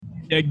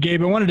Yeah,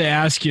 Gabe, I wanted to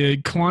ask you,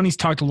 Kalani's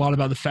talked a lot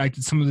about the fact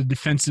that some of the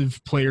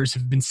defensive players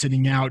have been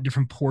sitting out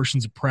different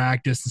portions of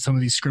practice and some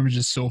of these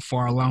scrimmages so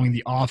far, allowing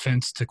the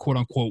offense to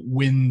quote-unquote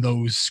win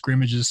those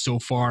scrimmages so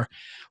far.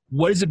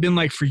 What has it been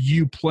like for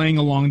you playing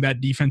along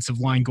that defensive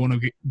line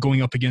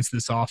going up against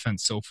this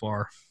offense so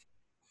far?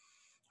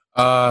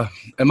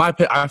 In my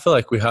opinion, I feel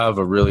like we have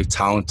a really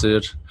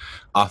talented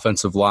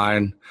offensive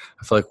line.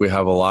 I feel like we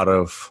have a lot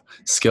of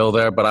skill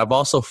there, but I've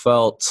also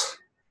felt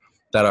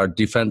that our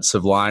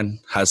defensive line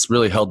has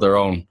really held their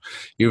own.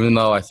 Even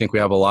though I think we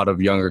have a lot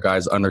of younger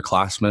guys,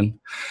 underclassmen,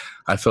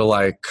 I feel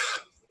like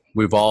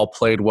we've all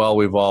played well.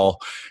 We've all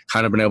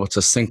kind of been able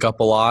to sync up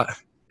a lot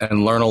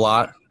and learn a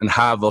lot and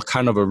have a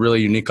kind of a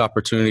really unique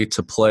opportunity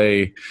to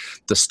play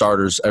the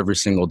starters every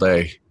single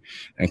day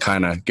and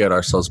kind of get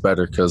ourselves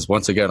better. Because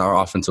once again, our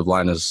offensive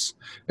line is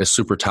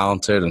super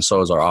talented, and so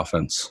is our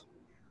offense.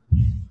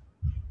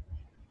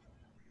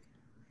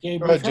 Gabe,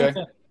 go ahead,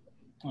 Jay.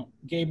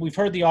 Gabe, we've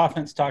heard the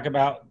offense talk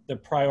about the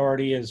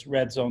priority is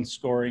red zone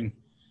scoring.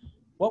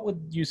 What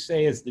would you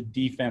say is the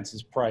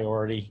defense's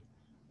priority,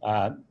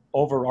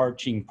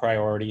 overarching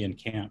priority in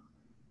camp?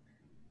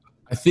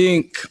 I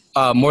think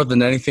more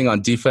than anything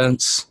on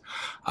defense,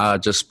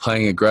 just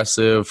playing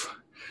aggressive.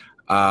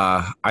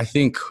 I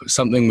think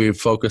something we've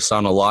focused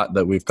on a lot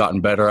that we've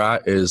gotten better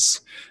at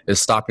is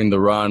stopping the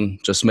run,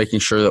 just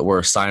making sure that we're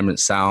assignment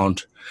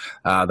sound,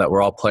 that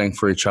we're all playing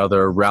for each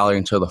other,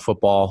 rallying to the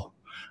football.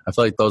 I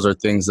feel like those are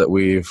things that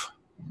we've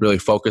really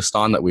focused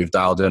on, that we've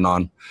dialed in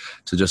on,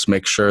 to just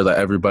make sure that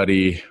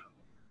everybody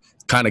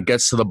kind of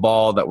gets to the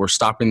ball, that we're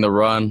stopping the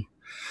run,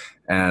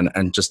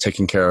 and just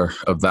taking care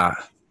of that.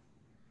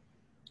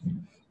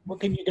 What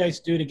can you guys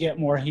do to get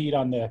more heat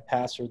on the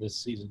passer this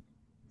season?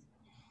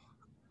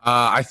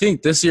 I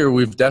think this year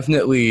we've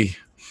definitely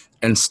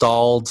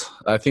installed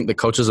 – I think the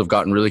coaches have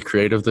gotten really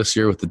creative this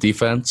year with the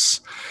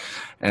defense,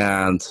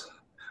 and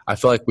I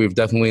feel like we've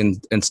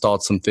definitely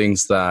installed some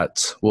things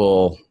that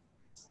will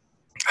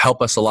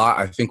help us a lot.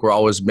 I think we're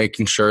always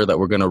making sure that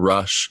we're going to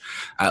rush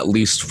at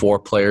least 4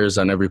 players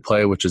on every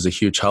play, which is a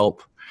huge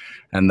help,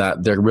 and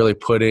that they're really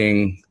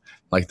putting –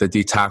 like the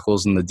D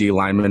tackles and the D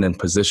linemen in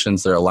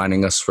positions. They're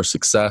aligning us for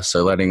success.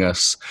 They're letting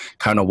us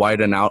kind of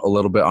widen out a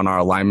little bit on our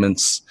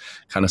alignments,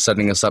 kind of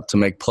setting us up to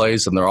make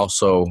plays, and they're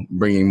also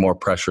bringing more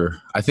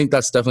pressure. I think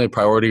that's definitely a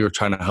priority. We're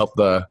trying to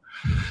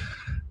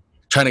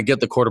get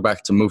the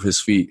quarterback to move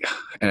his feet,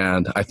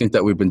 and I think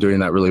that we've been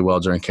doing that really well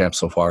during camp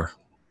so far.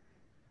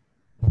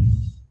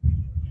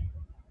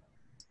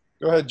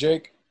 Go ahead,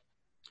 Jake.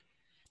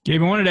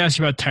 Gabe, I wanted to ask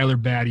you about Tyler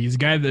Batty. He's a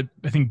guy that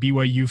I think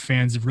BYU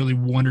fans have really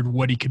wondered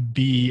what he could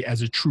be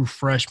as a true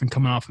freshman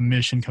coming off a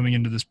mission, coming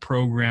into this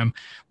program.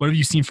 What have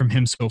you seen from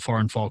him so far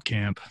in fall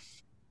camp?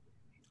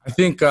 I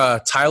think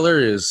Tyler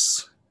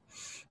is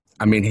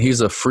 –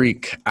 he's a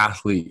freak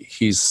athlete.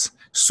 He's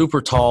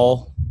super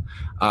tall.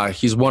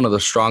 He's one of the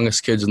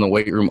strongest kids in the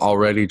weight room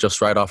already,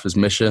 just right off his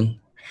mission.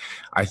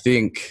 I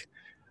think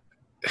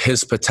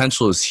his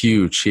potential is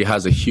huge. He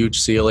has a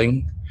huge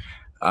ceiling.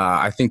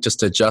 I think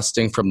just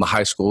adjusting from the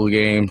high school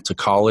game to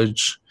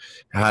college,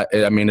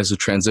 is a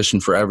transition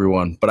for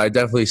everyone. But I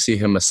definitely see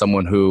him as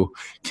someone who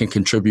can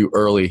contribute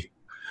early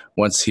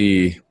once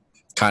he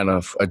kind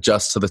of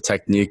adjusts to the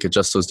technique,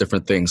 adjusts those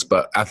different things.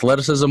 But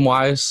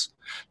athleticism-wise,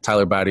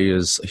 Tyler Batty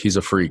he's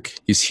a freak.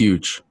 He's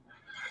huge.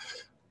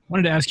 I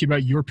wanted to ask you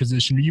about your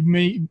position. Are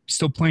you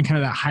still playing kind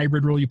of that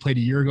hybrid role you played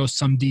a year ago,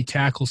 some D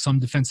tackle, some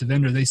defensive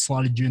end, or they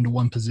slotted you into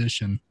one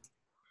position?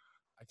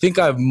 I think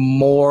I've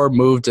more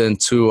moved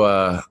into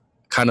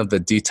kind of the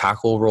D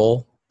tackle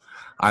role.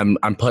 I'm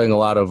playing a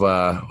lot of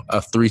a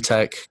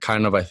 3-tech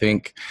kind of, I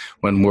think,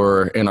 when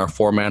we're in our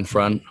 4-man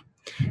front.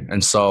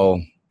 And so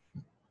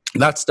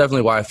that's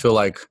definitely why I feel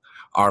like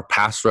our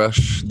pass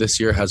rush this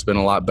year has been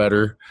a lot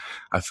better.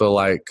 I feel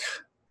like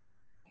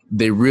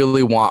they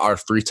really want our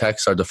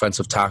 3-techs, our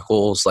defensive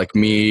tackles, like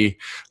me,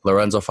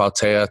 Lorenzo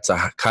Faltea,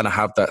 to kind of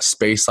have that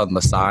space on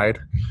the side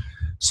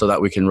so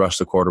that we can rush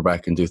the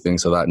quarterback and do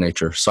things of that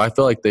nature. So I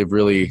feel like they've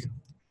really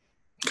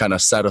kind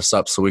of set us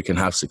up so we can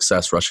have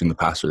success rushing the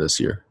passer this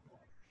year.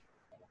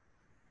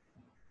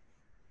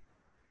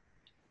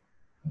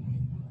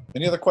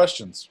 Any other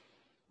questions?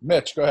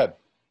 Mitch, go ahead.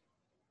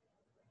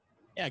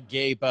 Yeah,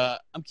 Gabe,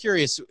 I'm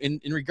curious, in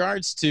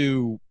regards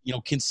to,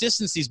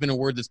 consistency has been a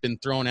word that's been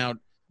thrown out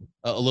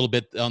a little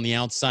bit on the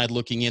outside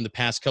looking in the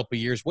past couple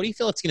of years. What do you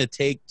feel it's going to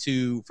take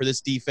for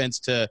this defense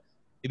to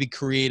maybe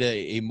create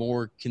a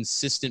more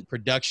consistent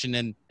production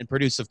and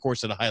produce, of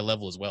course, at a high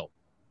level as well?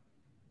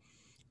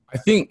 I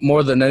think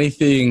more than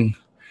anything,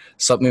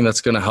 something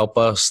that's going to help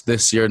us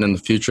this year and in the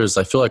future is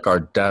I feel like our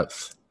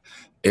depth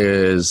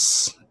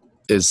is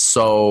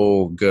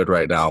so good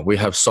right now. We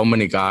have so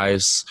many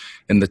guys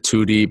in the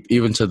 2 deep,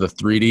 even to the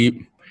 3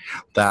 deep,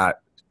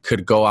 that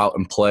could go out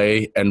and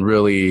play and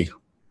really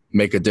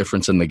make a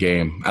difference in the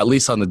game. At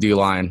least on the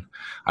D-line,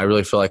 I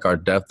really feel like our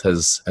depth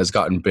has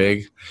gotten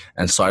big,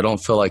 and so I don't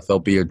feel like there'll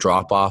be a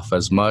drop-off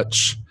as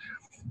much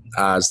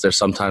as there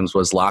sometimes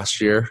was last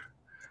year.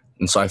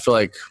 And so I feel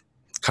like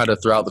kind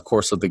of throughout the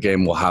course of the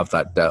game we'll have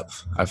that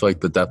depth. I feel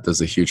like the depth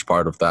is a huge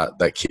part of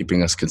that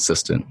keeping us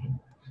consistent.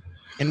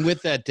 And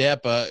with that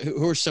depth,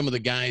 who are some of the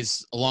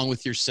guys, along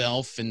with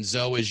yourself and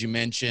Zoe, as you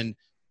mentioned,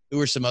 who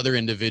are some other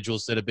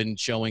individuals that have been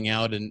showing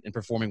out and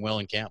performing well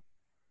in camp?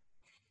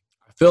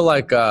 I feel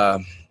like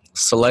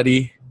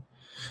Saletti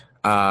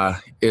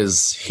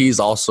he's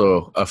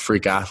also a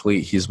freak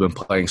athlete. He's been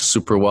playing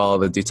super well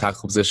at the D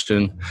tackle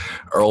position.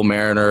 Earl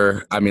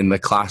Mariner, I mean, the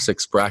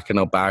classics, Bracken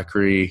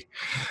O'Bakry,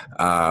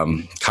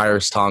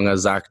 Kairos Tonga,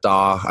 Zach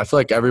Daw. I feel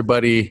like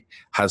everybody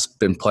has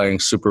been playing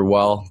super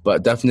well,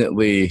 but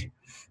definitely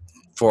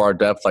for our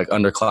depth, like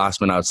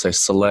underclassmen, I would say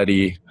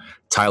Saletti,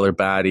 Tyler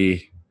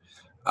Batty,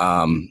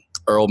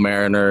 Earl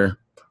Mariner,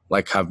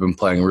 like have been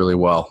playing really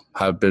well,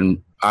 have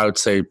been, I would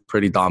say,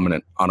 pretty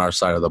dominant on our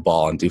side of the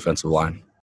ball on defensive line.